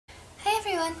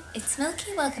everyone, it's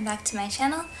Milky. Welcome back to my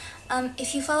channel.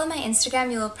 If you follow my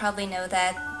Instagram, you will probably know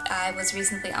that I was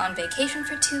recently on vacation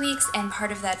for 2 weeks, and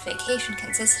part of that vacation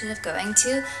consisted of going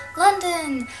to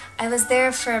London. I was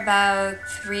there for about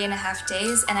 3.5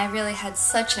 days, and I really had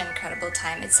such an incredible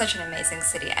time. It's such an amazing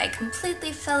city. I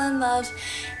completely fell in love,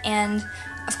 and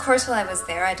of course while I was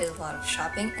there I did a lot of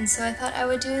shopping, and so I thought I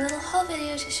would do a little haul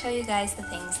video to show you guys the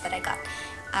things that I got.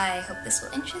 I hope this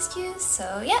will interest you,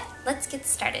 so yeah, let's get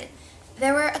started.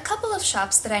 There were a couple of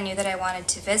shops that I knew that I wanted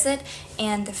to visit,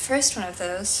 and the first one of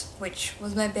those, which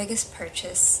was my biggest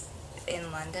purchase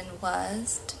in London,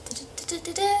 was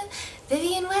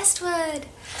Vivienne Westwood.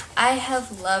 I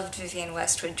have loved Vivienne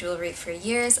Westwood jewelry for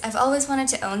years. I've always wanted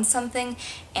to own something,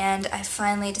 and I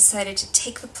finally decided to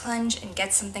take the plunge and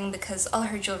get something because all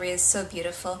her jewelry is so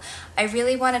beautiful. I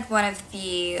really wanted one of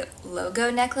the logo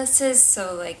necklaces,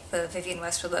 so like the Vivienne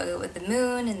Westwood logo with the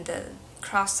moon and the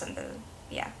cross and the,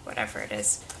 yeah, whatever it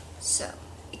is. So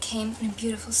it came in a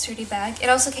beautiful sturdy bag. It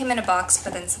also came in a box,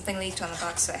 but then something leaked on the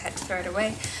box, so I had to throw it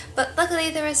away. But luckily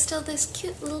there is still this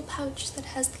cute little pouch that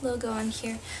has the logo on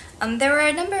here. There were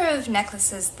a number of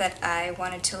necklaces that I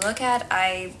wanted to look at.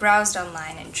 I browsed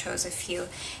online and chose a few,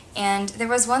 and there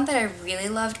was one that I really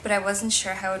loved, but I wasn't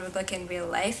sure how it would look in real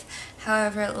life.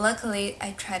 However, luckily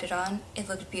I tried it on. It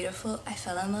looked beautiful, I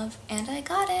fell in love, and I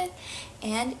got it.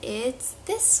 And it's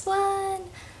this one.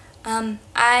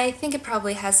 I think it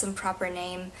probably has some proper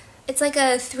name. It's like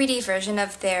a 3D version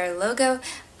of their logo.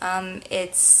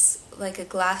 It's like a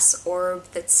glass orb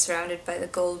that's surrounded by the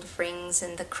gold rings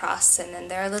and the cross, and then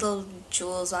there are little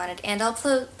jewels on it, and I'll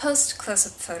post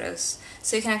close-up photos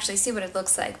so you can actually see what it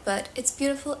looks like, but it's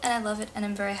beautiful and I love it and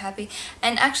I'm very happy.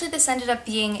 And actually this ended up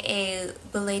being a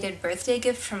belated birthday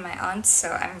gift from my aunt,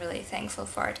 so I'm really thankful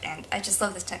for it, and I just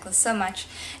love this necklace so much,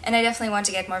 and I definitely want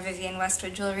to get more Vivienne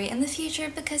Westwood jewelry in the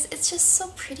future because it's just so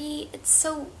pretty, it's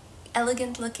so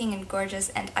elegant looking and gorgeous,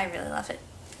 and I really love it.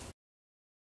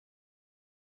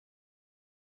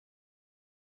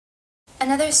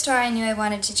 Another store I knew I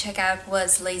wanted to check out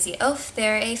was Lazy Oaf.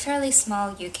 They're a fairly small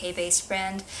UK-based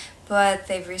brand, but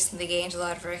they've recently gained a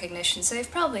lot of recognition, so you've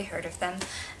probably heard of them.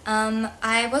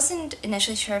 I wasn't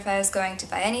initially sure if I was going to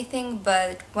buy anything,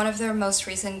 but one of their most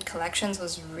recent collections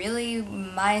was really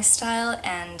my style,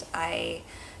 and I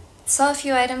saw a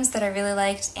few items that I really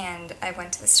liked, and I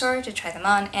went to the store to try them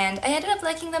on, and I ended up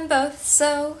liking them both,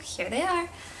 so here they are.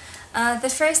 The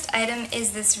first item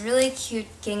is this really cute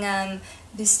gingham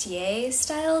bustier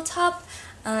style top.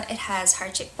 It has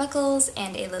heart-shaped buckles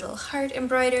and a little heart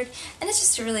embroidered, and it's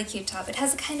just a really cute top. It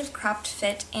has a kind of cropped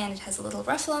fit, and it has a little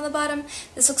ruffle on the bottom.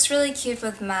 This looks really cute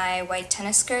with my white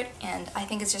tennis skirt, and I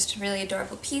think it's just a really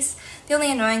adorable piece. The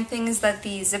only annoying thing is that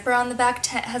the zipper on the back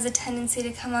has a tendency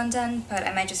to come undone, but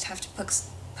I might just have to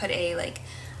put a like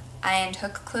ironed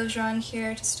hook closure on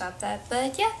here to stop that.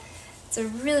 But yeah, it's a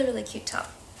really cute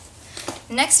top.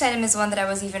 The next item is one that I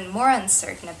was even more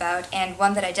uncertain about, and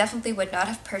one that I definitely would not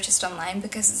have purchased online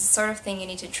because it's the sort of thing you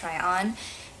need to try on,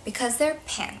 because they're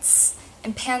pants.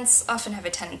 And pants often have a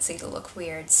tendency to look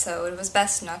weird, so it was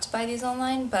best not to buy these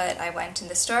online, but I went in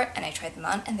the store and I tried them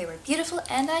on and they were beautiful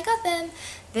and I got them.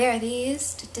 They're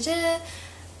these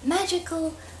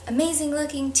magical, amazing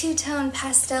looking two-tone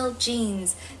pastel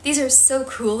jeans. These are so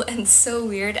cool and so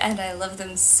weird, and I love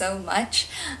them so much.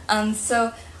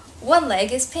 So one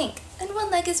leg is pink and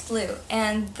one leg is blue,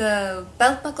 and the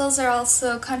belt buckles are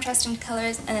also contrasting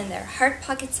colors, and then there are heart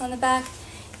pockets on the back,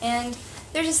 and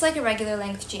they're just like a regular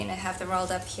length jean. I have them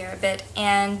rolled up here a bit,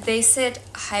 and they sit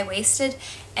high-waisted,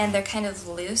 and they're kind of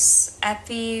loose at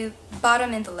the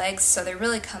bottom in the legs, so they're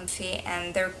really comfy,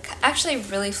 and they're actually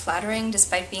really flattering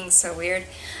despite being so weird,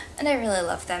 and I really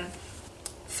love them.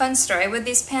 Fun story with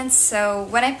these pants, so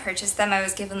when I purchased them I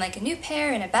was given like a new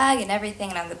pair and a bag and everything,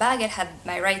 and on the bag it had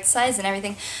my right size and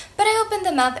everything, but I opened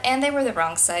them up and they were the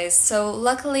wrong size, so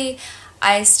luckily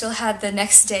I still had the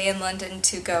next day in London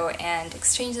to go and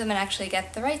exchange them and actually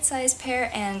get the right size pair,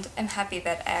 and I'm happy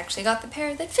that I actually got the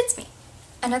pair that fits me.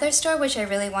 Another store which I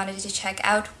really wanted to check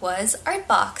out was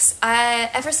Artbox.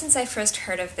 Ever since I first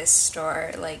heard of this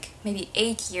store, like maybe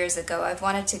 8 years ago, I've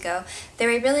wanted to go. They're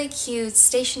a really cute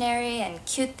stationery and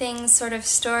cute things sort of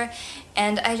store,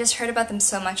 and I just heard about them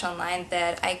so much online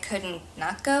that I couldn't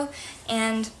not go.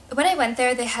 And when I went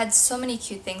there, they had so many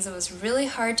cute things. It was really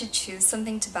hard to choose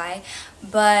something to buy,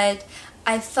 but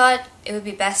I thought it would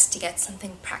be best to get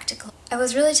something practical. I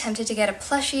was really tempted to get a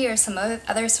plushie or some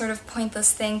other sort of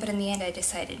pointless thing, but in the end I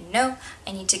decided no,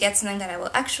 I need to get something that I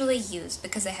will actually use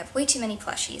because I have way too many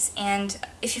plushies. And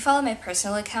if you follow my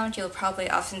personal account, you'll probably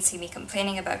often see me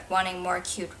complaining about wanting more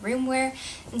cute roomwear,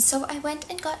 and so I went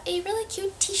and got a really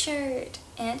cute t-shirt.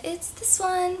 and it's this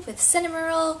one with cinnamon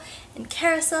roll and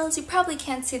carousels. You probably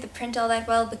can't see the print all that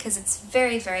well because it's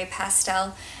very, very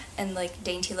pastel and like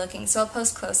dainty looking, so I'll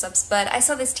post close-ups, but I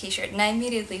saw this t-shirt and I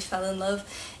immediately fell in love.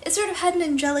 It sort of had an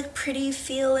angelic pretty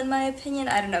feel in my opinion.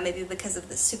 I don't know, maybe because of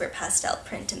the super pastel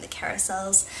print and the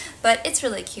carousels, but it's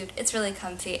really cute, it's really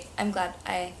comfy. I'm glad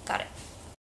I got it.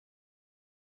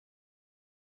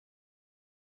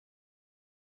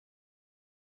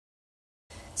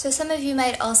 So some of you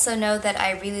might also know that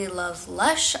I really love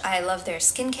Lush. I love their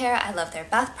skincare, I love their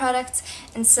bath products,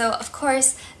 and so of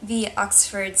course the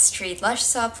Oxford Street Lush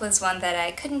shop was one that I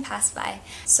couldn't pass by.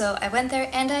 So I went there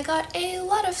and I got a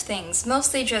lot of things,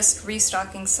 mostly just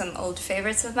restocking some old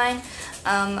favorites of mine.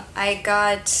 I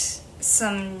got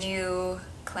some new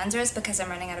cleansers because I'm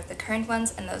running out of the current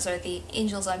ones, and those are the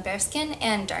Angels on Bare Skin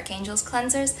and Dark Angels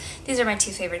cleansers. These are my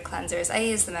two favorite cleansers. I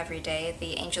use them every day,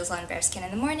 the Angels on Bare Skin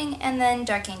in the morning and then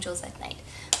Dark Angels at night.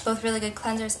 Both really good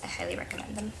cleansers, I highly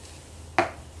recommend them.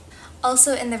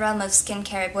 Also in the realm of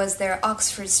skincare was their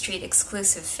Oxford Street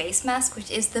exclusive face mask,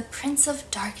 which is the Prince of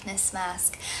Darkness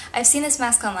mask. I've seen this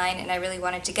mask online and I really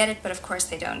wanted to get it, but of course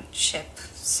they don't ship,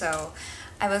 so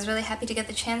I was really happy to get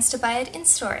the chance to buy it in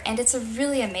store, and it's a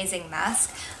really amazing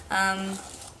mask.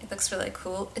 It looks really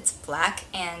cool. It's black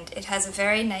and it has a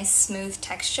very nice smooth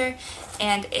texture,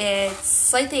 and it's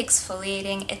slightly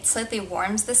exfoliating. It slightly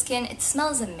warms the skin. It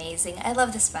smells amazing. I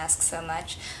love this mask so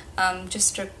much.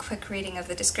 Just a quick reading of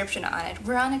the description on it.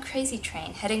 We're on a crazy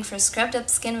train, heading for scrubbed up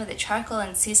skin with a charcoal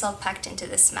and sea salt packed into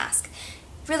this mask.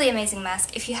 Really amazing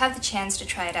mask. If you have the chance to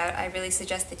try it out, I really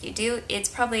suggest that you do. It's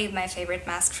probably my favorite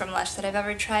mask from Lush that I've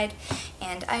ever tried,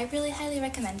 and I really highly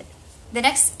recommend it. The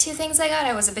next two things I got,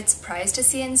 I was a bit surprised to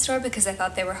see in store because I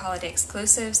thought they were holiday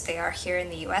exclusives. They are here in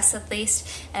the US at least,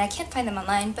 and I can't find them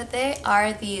online, but they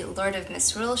are the Lord of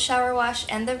Misrule shower wash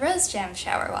and the Rose Jam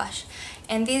shower wash.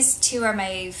 And these two are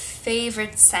my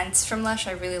favorite scents from Lush.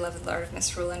 I really love the Lord of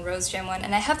Misrule and Rose Jam one,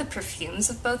 and I have the perfumes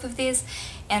of both of these,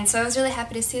 and so I was really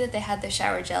happy to see that they had the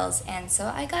shower gels, and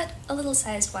so I got a little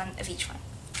sized one of each one.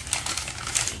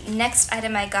 Next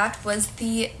item I got was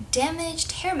the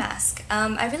Damaged hair mask.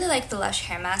 I really like the Lush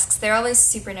hair masks. They're always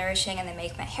super nourishing and they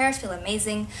make my hair feel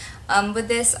amazing. With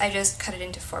this, I just cut it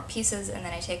into 4 pieces, and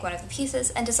then I take one of the pieces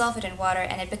and dissolve it in water,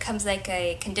 and it becomes like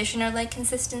a conditioner-like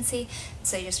consistency.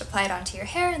 So you just apply it onto your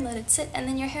hair and let it sit, and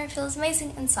then your hair feels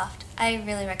amazing and soft. I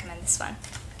really recommend this one.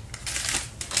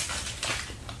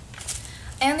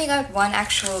 I only got one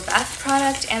actual bath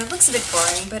product, and it looks a bit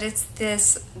boring, but it's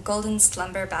this Golden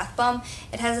Slumber Bath Bomb.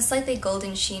 It has a slightly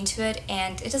golden sheen to it,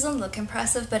 and it doesn't look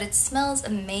impressive, but it smells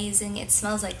amazing. It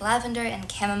smells like lavender and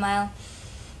chamomile,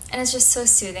 and it's just so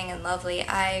soothing and lovely.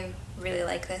 I really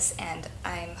like this, and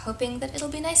I'm hoping that it'll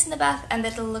be nice in the bath and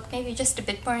that it'll look maybe just a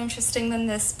bit more interesting than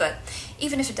this, but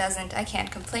even if it doesn't, I can't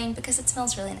complain because it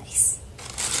smells really nice.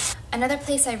 Another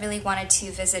place I really wanted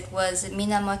to visit was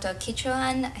Minamoto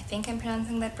Kichoan. I think I'm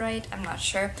pronouncing that right, I'm not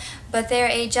sure. But they're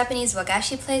a Japanese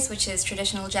wagashi place, which is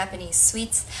traditional Japanese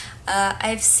sweets.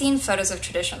 I've seen photos of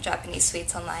traditional Japanese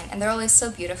sweets online, and they're always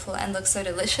so beautiful and look so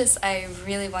delicious. I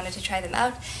really wanted to try them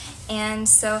out. And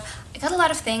so I got a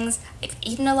lot of things. I've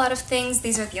eaten a lot of things.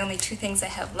 These are the only 2 things I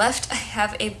have left. I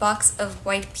have a box of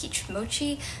white peach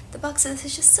mochi. The box of this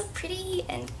is just so pretty,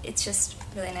 and it's just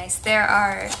really nice. There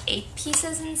are 8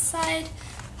 pieces inside,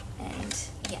 and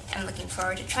yeah, I'm looking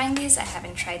forward to trying these. I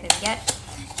haven't tried them yet.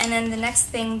 And then the next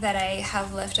thing that I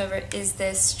have left over is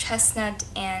this chestnut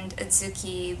and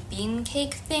adzuki bean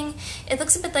cake thing. It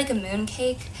looks a bit like a moon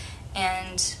cake,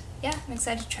 and yeah, I'm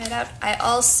excited to try it out. I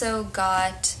also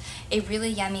got a really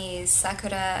yummy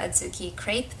sakura adzuki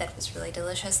crepe that was really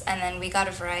delicious, and then we got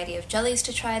a variety of jellies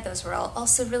to try. Those were all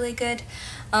also really good.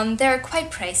 They're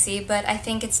quite pricey, but I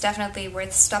think it's definitely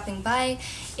worth stopping by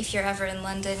if you're ever in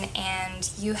London and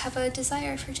you have a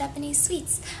desire for Japanese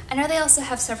sweets. I know they also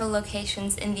have several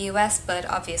locations in the US, but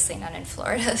obviously none in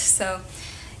Florida, so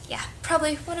yeah,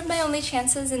 probably one of my only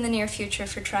chances in the near future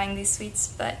for trying these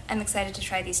sweets, but I'm excited to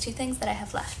try these 2 things that I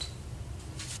have left.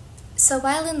 So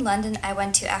while in London, I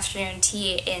went to afternoon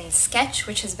tea in Sketch,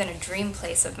 which has been a dream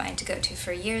place of mine to go to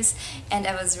for years, and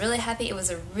I was really happy. It was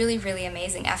a really, really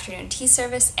amazing afternoon tea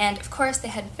service, and of course they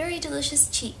had very delicious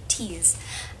teas.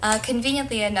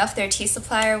 Conveniently enough, their tea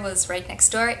supplier was right next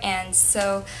door, and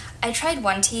so I tried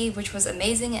one tea, which was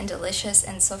amazing and delicious,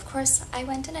 and so of course I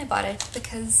went and I bought it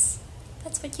because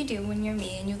that's what you do when you're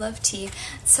me and you love tea.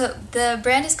 So the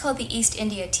brand is called the East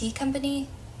India Tea Company.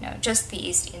 no, just the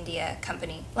East India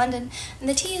Company, London, and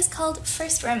the tea is called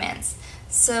First Romance.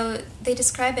 So they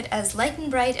describe it as light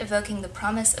and bright, evoking the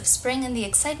promise of spring and the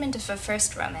excitement of a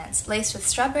first romance, laced with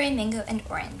strawberry, mango, and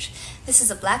orange. This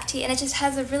is a black tea, and it just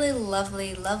has a really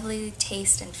lovely, lovely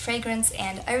taste and fragrance,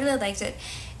 and I really liked it.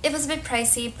 It was a bit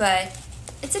pricey, but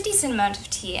it's a decent amount of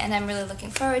tea, and I'm really looking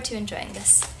forward to enjoying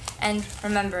this and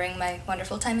remembering my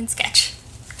wonderful time in Sketch.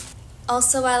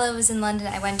 Also, while I was in London,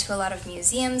 I went to a lot of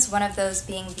museums, one of those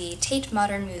being the Tate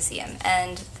Modern Museum,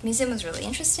 and the museum was really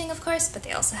interesting, of course, but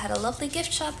they also had a lovely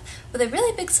gift shop with a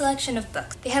really big selection of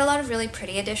books. They had a lot of really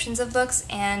pretty editions of books,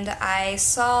 and I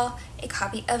saw a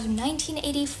copy of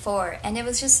 1984, and it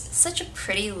was just such a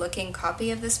pretty looking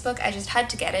copy of this book. I just had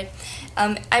to get it.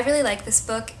 I really like this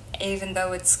book, even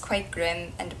though it's quite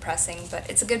grim and depressing, but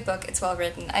it's a good book, it's well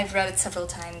written. I've read it several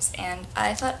times, and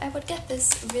I thought I would get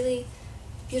this really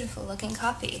beautiful looking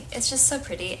copy. It's just so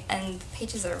pretty, and the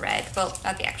pages are red. Well,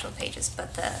 not the actual pages,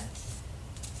 but the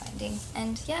binding.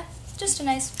 And yeah, just a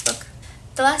nice book.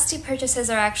 The last two purchases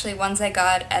are actually ones I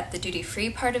got at the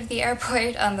duty-free part of the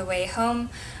airport on the way home.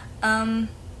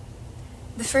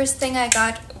 The first thing I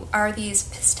got are these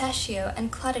pistachio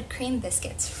and clotted cream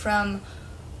biscuits from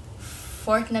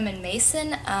Fortnum and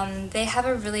Mason. They have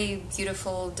a really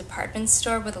beautiful department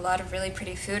store with a lot of really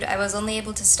pretty food. I was only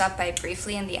able to stop by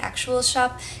briefly in the actual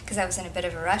shop because I was in a bit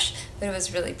of a rush, but it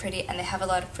was really pretty, and they have a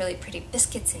lot of really pretty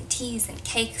biscuits and teas and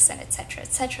cakes and etc,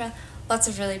 etc. Lots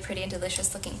of really pretty and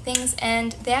delicious looking things,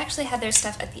 and they actually had their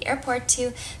stuff at the airport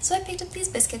too, so I picked up these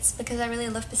biscuits because I really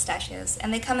love pistachios,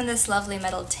 and they come in this lovely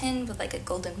metal tin with like a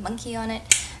golden monkey on it,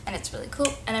 and it's really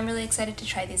cool, and I'm really excited to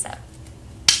try these out.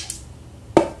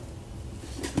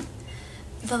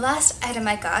 The last item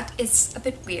I got is a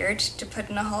bit weird to put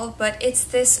in a haul, but it's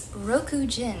this Roku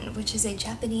gin, which is a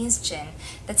Japanese gin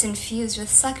that's infused with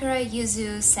sakura,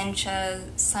 yuzu, sencha,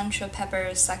 sancho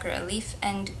pepper, sakura leaf,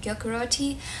 and gyokuro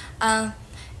tea.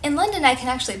 In London I can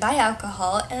actually buy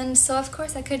alcohol, and so of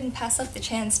course I couldn't pass up the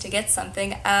chance to get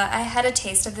something. I had a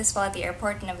taste of this while at the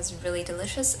airport and it was really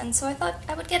delicious, and so I thought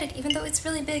I would get it, even though it's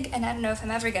really big and I don't know if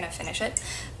I'm ever gonna finish it.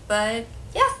 But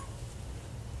yeah.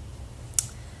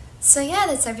 So yeah,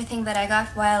 that's everything that I got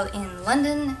while in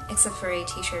London, except for a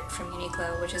t-shirt from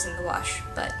Uniqlo, which is in the wash,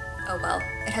 but oh well.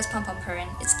 It has pom-pom purring,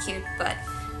 it's cute, but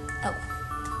oh well.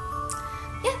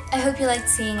 Yeah, I hope you liked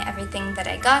seeing everything that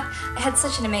I got. I had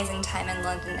such an amazing time in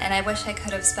London, and I wish I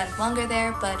could have spent longer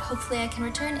there, but hopefully I can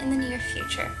return in the near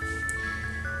future.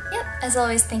 Yep, as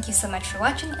always, thank you so much for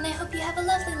watching, and I hope you have a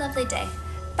lovely, lovely day.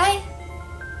 Bye!